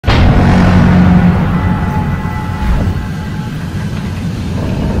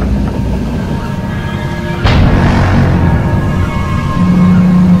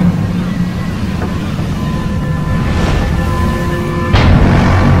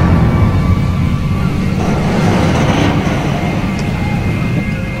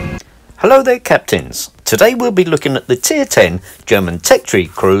Hello there, captains. Today we'll be looking at the Tier 10 German tech tree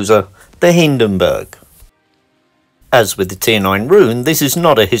cruiser, the Hindenburg. As with the Tier 9 Rune, this is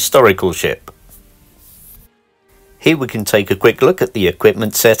not a historical ship. Here we can take a quick look at the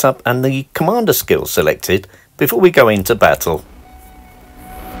equipment setup and the commander skills selected before we go into battle.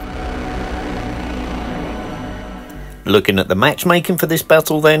 Looking at the matchmaking for this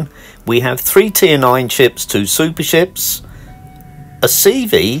battle then, we have 3 Tier 9 ships, 2 super ships, a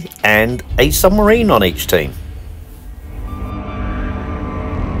CV and a submarine on each team.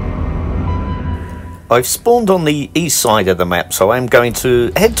 I've spawned on the east side of the map, so I'm going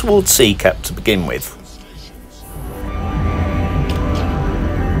to head towards Sea Cap to begin with.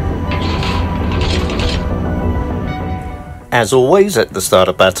 As always at the start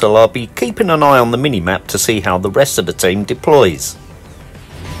of battle, I'll be keeping an eye on the minimap to see how the rest of the team deploys.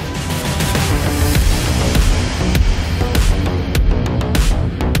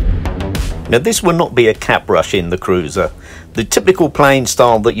 Now this will not be a cap rush in the cruiser. The typical playing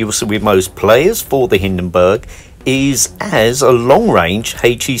style that you will see with most players for the Hindenburg is as a long range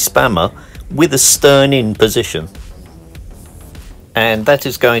HE spammer with a stern in position. And that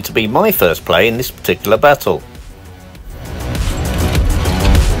is going to be my first play in this particular battle.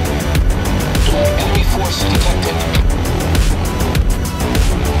 Enemy force detected.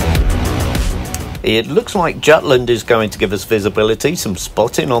 It looks like Jutland is going to give us visibility, some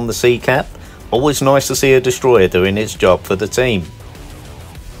spotting on the Sea Cap. Always nice to see a destroyer doing its job for the team.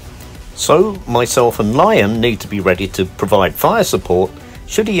 So myself and Lion need to be ready to provide fire support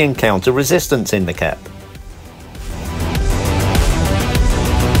should he encounter resistance in the cap.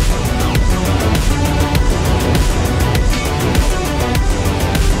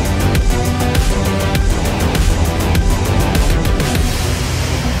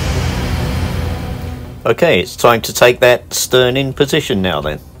 Okay, it's time to take that stern in position now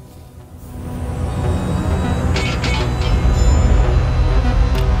then.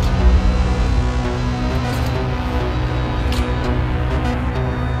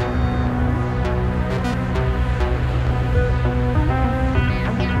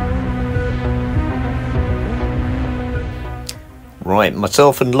 Right,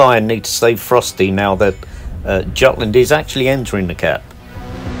 myself and Lion need to stay frosty now that Jutland is actually entering the cap.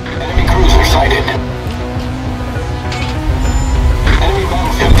 Enemy cruiser sighted. Enemy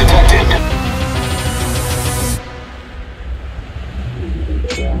battleship detected.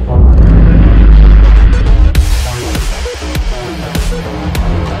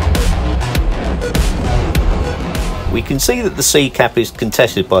 We can see that the Sea Cap is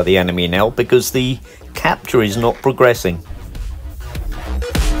contested by the enemy now because the capture is not progressing.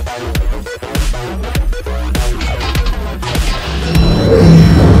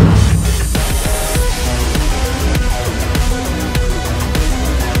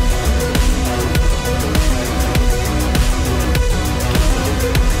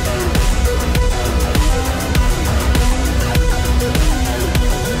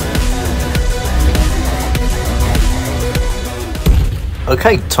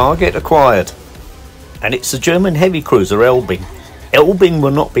 Okay, target acquired. And it's the German heavy cruiser Elbing. Elbing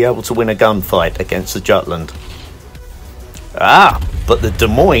will not be able to win a gunfight against the Jutland. Ah, but the Des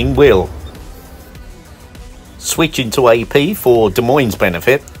Moines will. Switching to AP for Des Moines'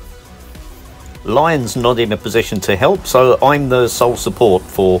 benefit. Lion's not in a position to help, so I'm the sole support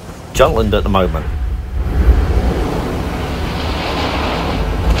for Jutland at the moment.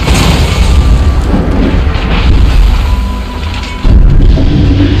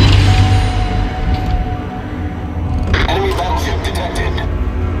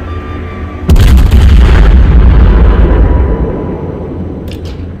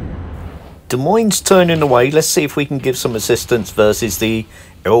 Des Moines turning away. Let's see if we can give some assistance versus the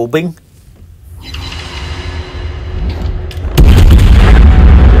Elbing.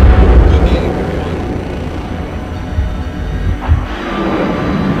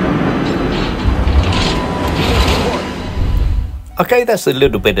 Okay, that's a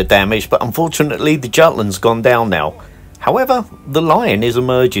little bit of damage, but unfortunately the Jutland's gone down now. However, the Lion is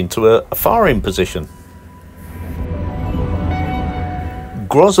emerging to a firing position.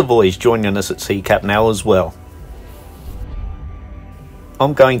 Grozovoy is joining us at Sea Cap now as well.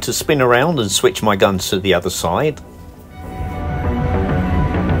 I'm going to spin around and switch my guns to the other side.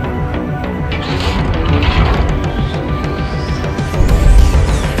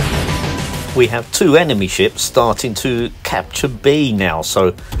 We have 2 enemy ships starting to capture B now,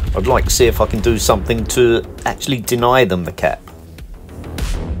 so I'd like to see if I can do something to actually deny them the cap.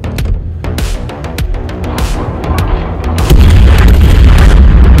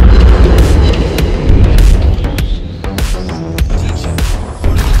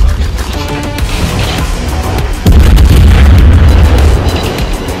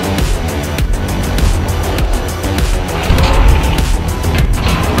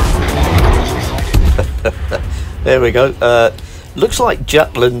 There we go. Looks like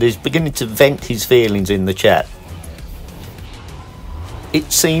Jutland is beginning to vent his feelings in the chat.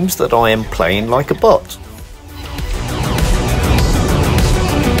 It seems that I am playing like a bot.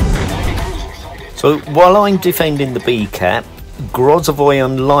 So while I'm defending the B cap, Grozovoy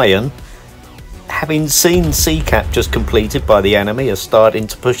and Lion, having seen C cap just completed by the enemy, are starting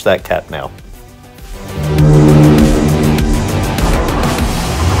to push that cap now.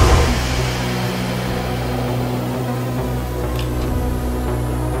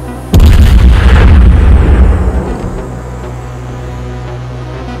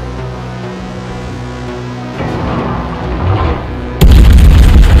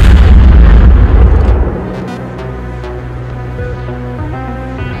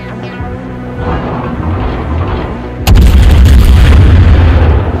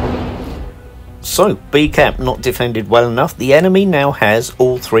 So, B cap not defended well enough. The enemy now has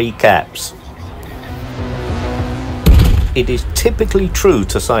all 3 caps. It is typically true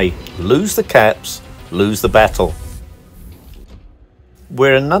to say, lose the caps, lose the battle.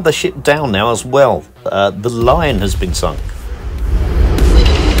 We're another ship down now as well. The Lion has been sunk.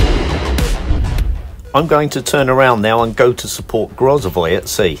 I'm going to turn around now and go to support Grozovoy at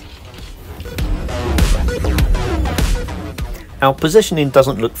sea. Our positioning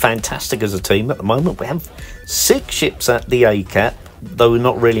doesn't look fantastic as a team at the moment. We have 6 ships at the A cap, though we're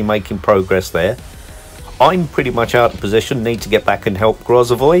not really making progress there. I'm pretty much out of position, need to get back and help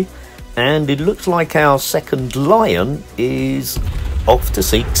Grozovoy, and it looks like our second Lion is off to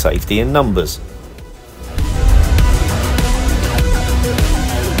seek safety in numbers.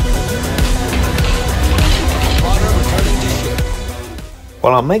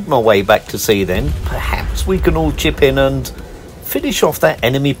 While I make my way back to sea then, perhaps we can all chip in and finish off that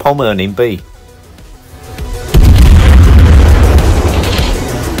enemy pommer in B.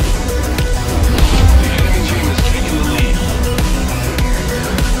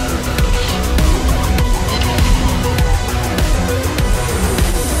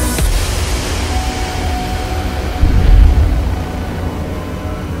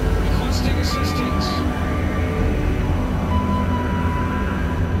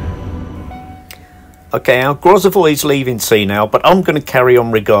 Okay, our Grozovoy's leaving sea now, but I'm going to carry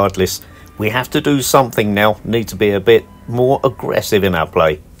on regardless. We have to do something now. Need to be a bit more aggressive in our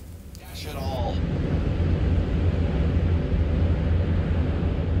play.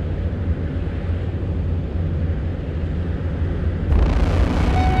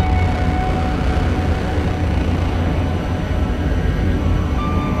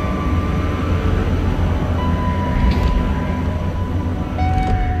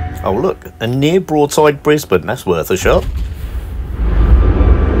 Oh look, a near broadside Brisbane, that's worth a shot.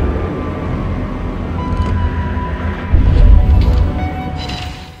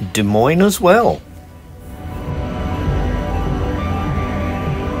 Des Moines as well.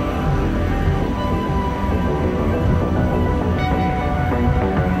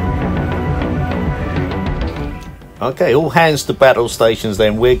 Okay, all hands to battle stations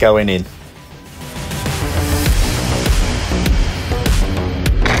then, we're going in.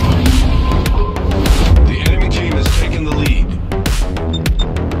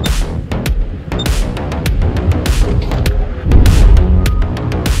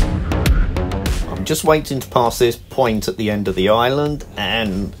 Just waiting to pass this point at the end of the island,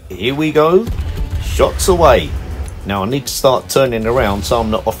 and here we go, shots away. Now I need to start turning around so I'm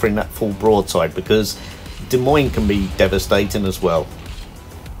not offering that full broadside, because Des Moines can be devastating as well.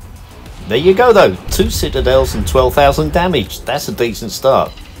 There you go though, 2 citadels and 12,000 damage, that's a decent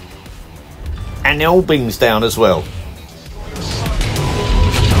start. And Elbing's down as well.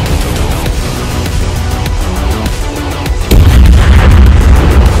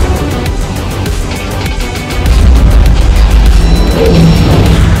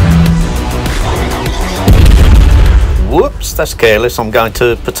 Whoops, that's careless. I'm going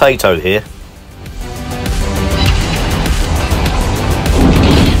to potato here.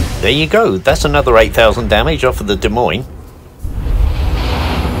 There you go. That's another 8,000 damage off of the Des Moines.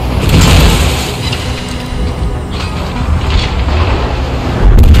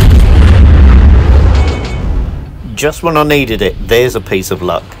 Just when I needed it, there's a piece of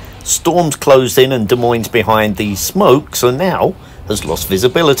luck. Storm's closed in and Des Moines behind the smoke, so now has lost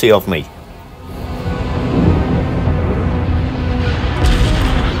visibility of me.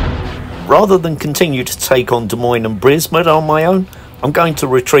 Rather than continue to take on Des Moines and Brisbane on my own, I'm going to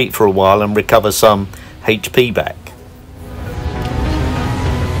retreat for a while and recover some HP back.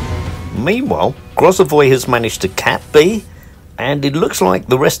 Meanwhile, Grozovoy has managed to cap B, and it looks like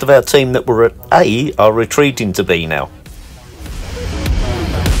the rest of our team that were at A are retreating to B now.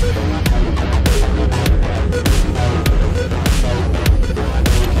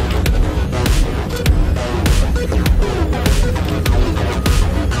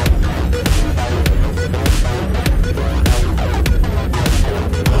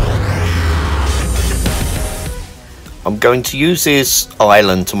 I'm going to use this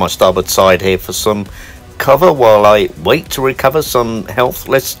island to my starboard side here for some cover while I wait to recover some health.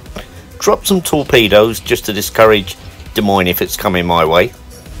 Let's drop some torpedoes just to discourage Des Moines if it's coming my way.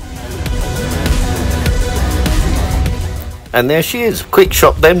 And there she is. Quick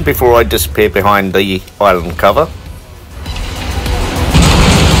shot then before I disappear behind the island cover.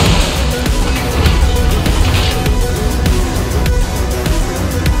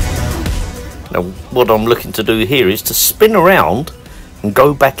 Now what I'm looking to do here is to spin around and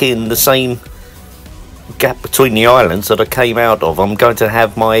go back in the same gap between the islands that I came out of. I'm going to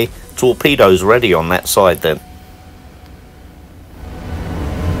have my torpedoes ready on that side then.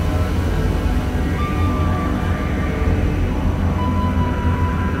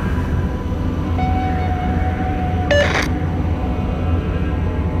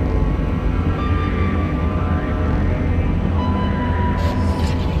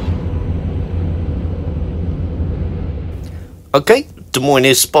 Okay, Des Moines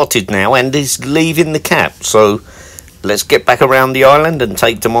is spotted now and is leaving the cap, so let's get back around the island and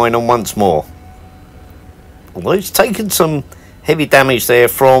take Des Moines on once more. Although he's taken some heavy damage there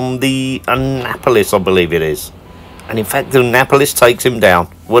from the Annapolis, I believe it is. And in fact, the Annapolis takes him down.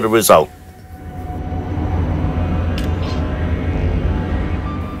 What a result.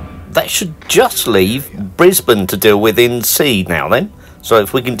 That should just leave Brisbane to deal with in sea now then. So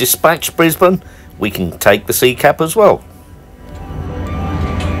if we can dispatch Brisbane, we can take the sea cap as well.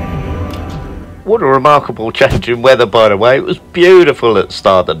 What a remarkable change in weather, by the way. It was beautiful at the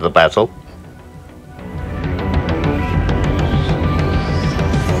start of the battle.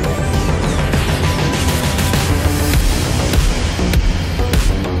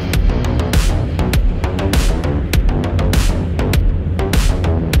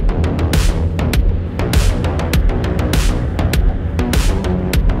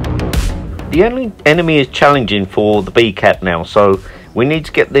 The enemy is challenging for the B cap now, so we need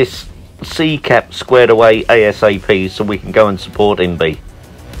to get this C cap squared away ASAP so we can go and support in B.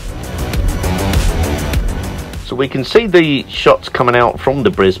 So we can see the shots coming out from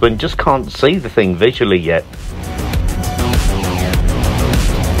the Brisbane, just can't see the thing visually yet.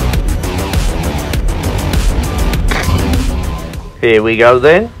 Here we go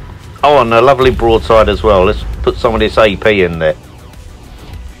then. Oh, and a lovely broadside as well. Let's put some of this AP in there.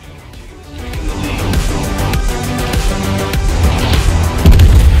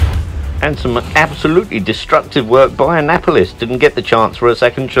 And some absolutely destructive work by Annapolis. Didn't get the chance for a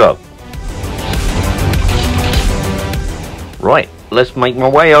second shot. Right, let's make my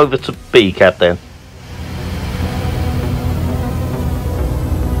way over to B cap then.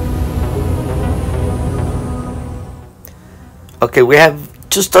 Okay, we have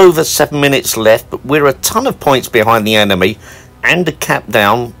just over 7 minutes left, but we're a ton of points behind the enemy and a cap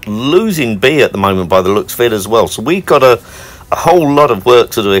down, losing B at the moment by the looks of it as well. So we've got a whole lot of work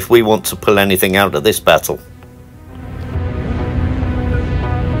to do if we want to pull anything out of this battle.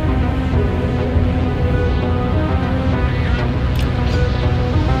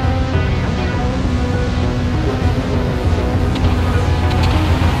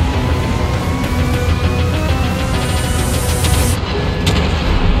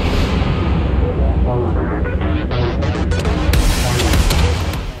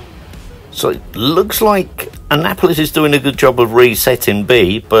 So it looks like Annapolis is doing a good job of resetting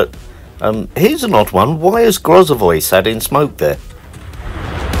B, but here's an odd one. Why has Grozavoy sat in smoke there?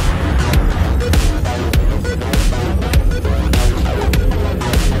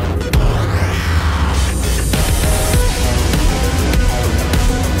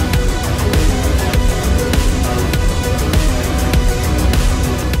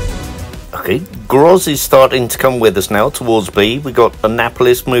 Okay, Groz is starting to come with us now towards B. We got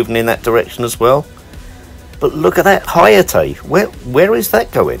Annapolis moving in that direction as well. But look at that Hayate. Where is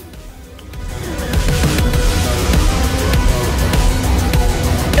that going?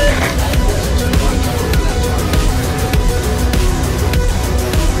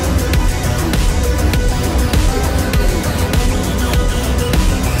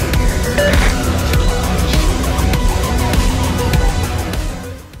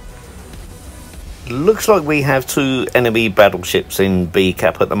 Looks like we have two enemy battleships in B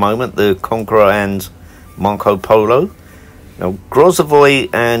cap at the moment, the Conqueror and Marco Polo. Now Grozavoy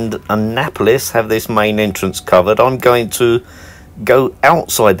and Annapolis have this main entrance covered. I'm going to go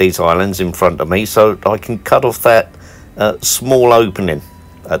outside these islands in front of me so I can cut off that small opening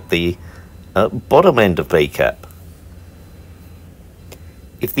at the bottom end of B cap.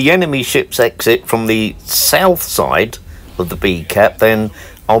 If the enemy ships exit from the south side of the B cap, then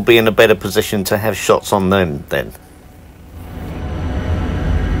I'll be in a better position to have shots on them then.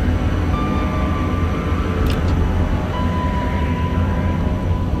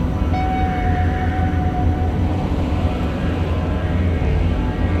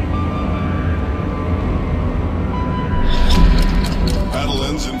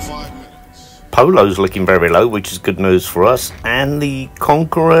 Polo's looking very low, which is good news for us. And the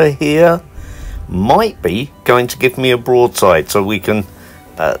Conqueror here might be going to give me a broadside, so we can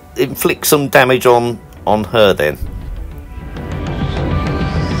inflict some damage on her then.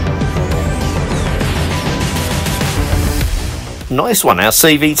 Nice one, our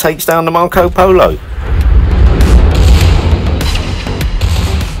CV takes down the Marco Polo.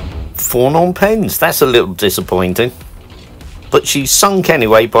 4 non-pens, that's a little disappointing. But she's sunk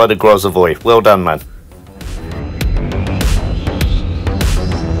anyway by the Grozavoy. Well done, man.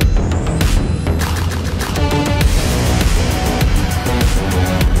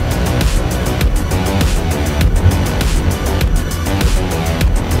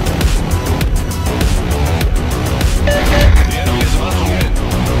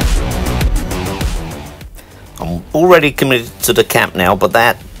 I'm already committed to the cap now, but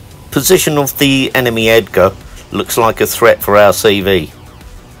that position of the enemy Edgar looks like a threat for our CV.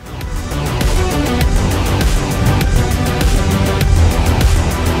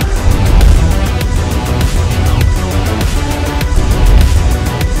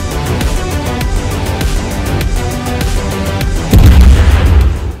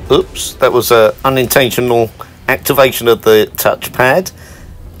 Oops, that was an unintentional activation of the touchpad.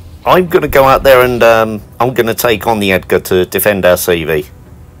 I'm going to go out there and I'm going to take on the Edgar to defend our CV.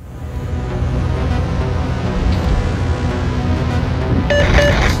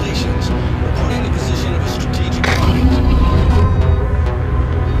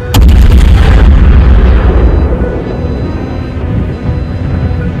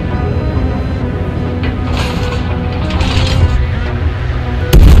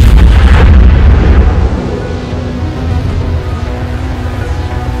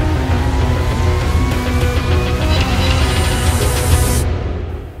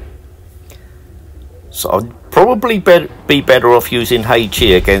 So I'd probably be better off using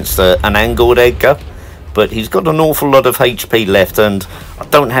HE against an angled Edgar, but he's got an awful lot of HP left and I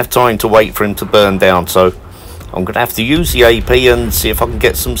don't have time to wait for him to burn down, so I'm going to have to use the AP and see if I can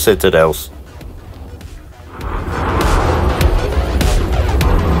get some citadels.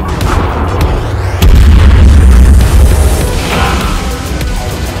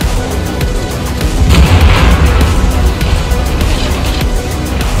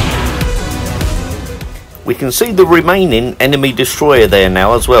 We can see the remaining enemy destroyer there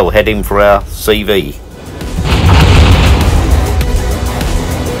now as well, heading for our CV.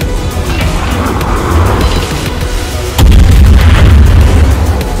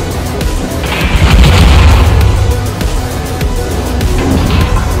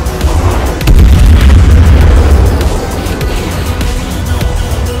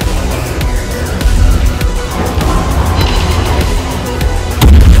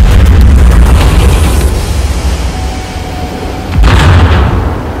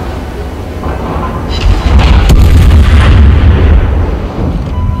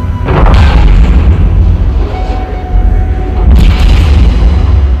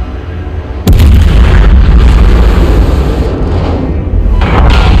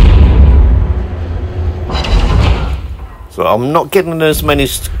 So I'm not getting as many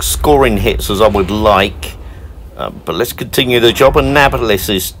scoring hits as I would like, but let's continue the job, and Nablus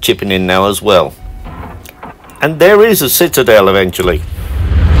is chipping in now as well. And there is a citadel eventually.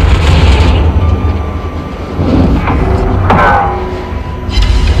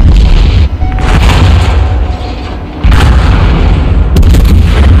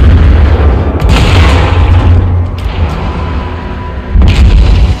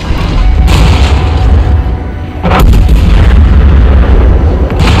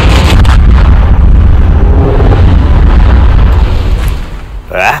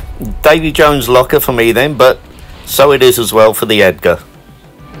 Davy Jones locker for me then, but so it is as well for the Edgar.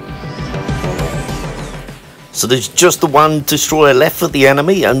 So there's just the one destroyer left for the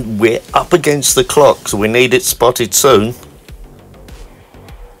enemy and we're up against the clock, so we need it spotted soon.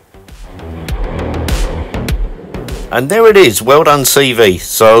 And there it is, well done CV.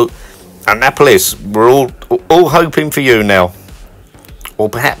 So Annapolis, we're all hoping for you now. Or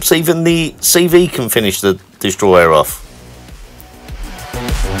perhaps even the CV can finish the destroyer off.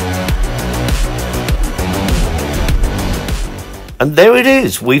 And there it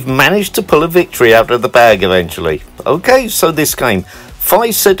is, we've managed to pull a victory out of the bag eventually. Okay, so this game,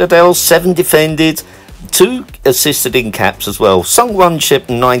 5 citadels, 7 defended, 2 assisted in caps as well. Sunk 1 ship,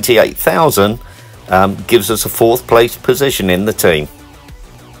 98,000, gives us a 4th place position in the team.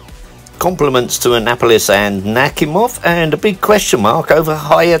 Compliments to Annapolis and Nakimov, and a big question mark over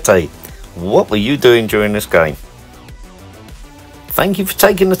Hayate. What were you doing during this game? Thank you for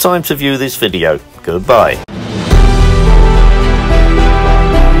taking the time to view this video. Goodbye.